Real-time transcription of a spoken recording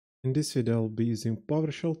In this video, I'll be using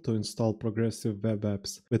PowerShell to install progressive web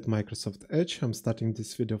apps with Microsoft Edge. I'm starting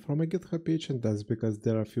this video from a GitHub page, and that's because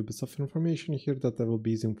there are a few bits of information here that I will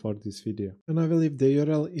be using for this video. And I will leave the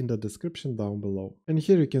URL in the description down below. And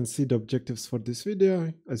here you can see the objectives for this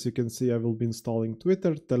video. As you can see, I will be installing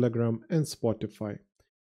Twitter, Telegram, and Spotify.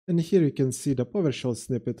 And here you can see the PowerShell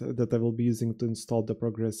snippet that I will be using to install the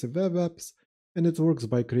progressive web apps. And it works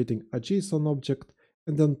by creating a JSON object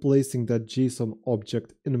and then placing that JSON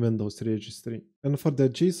object in Windows registry. And for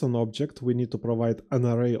that JSON object, we need to provide an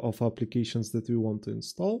array of applications that we want to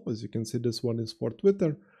install. As you can see, this one is for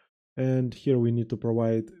Twitter. And here we need to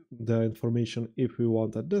provide the information if we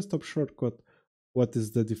want a desktop shortcut, what is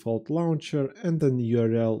the default launcher, and then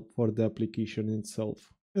URL for the application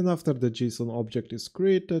itself. And after the JSON object is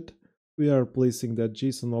created, we are placing that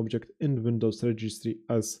JSON object in Windows registry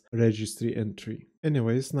as registry entry.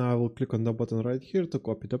 Anyways, now I will click on the button right here to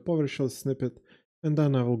copy the PowerShell snippet, and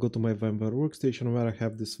then I will go to my VMware workstation where I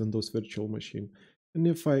have this Windows virtual machine. And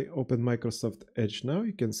if I open Microsoft Edge now,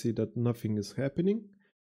 you can see that nothing is happening.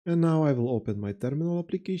 And now I will open my terminal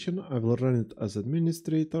application, I will run it as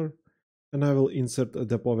administrator, and I will insert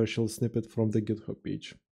the PowerShell snippet from the GitHub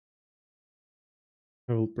page.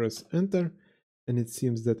 I will press enter, and it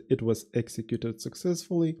seems that it was executed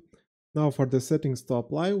successfully. Now for the settings to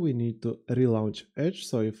apply, we need to relaunch Edge.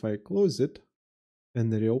 So if I close it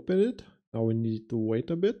and reopen it, now we need to wait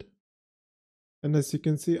a bit. And as you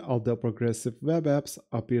can see, all the progressive web apps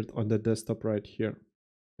appeared on the desktop right here.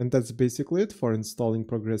 And that's basically it for installing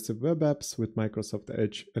progressive web apps with Microsoft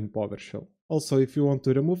Edge and PowerShell. Also, if you want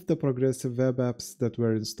to remove the progressive web apps that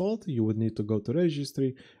were installed, you would need to go to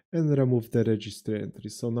registry and remove the registry entry.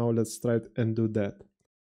 So now let's try it and do that.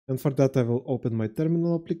 And for that, I will open my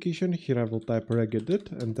terminal application. Here I will type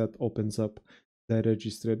regedit, and that opens up the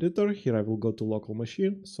registry editor. Here I will go to local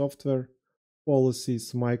machine, software,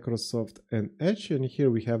 policies, Microsoft, and Edge. And here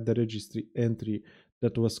we have the registry entry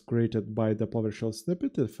that was created by the PowerShell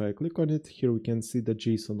snippet. If I click on it, here we can see the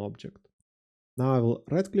JSON object. Now I will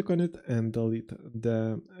right click on it and delete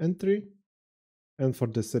the entry. And for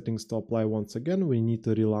the settings to apply once again, we need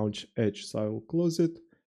to relaunch Edge. So I will close it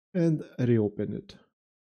and reopen it.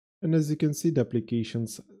 And as you can see, the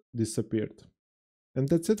applications disappeared. And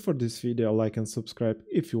that's it for this video. Like and subscribe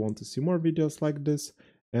if you want to see more videos like this,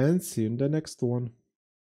 and see you in the next one.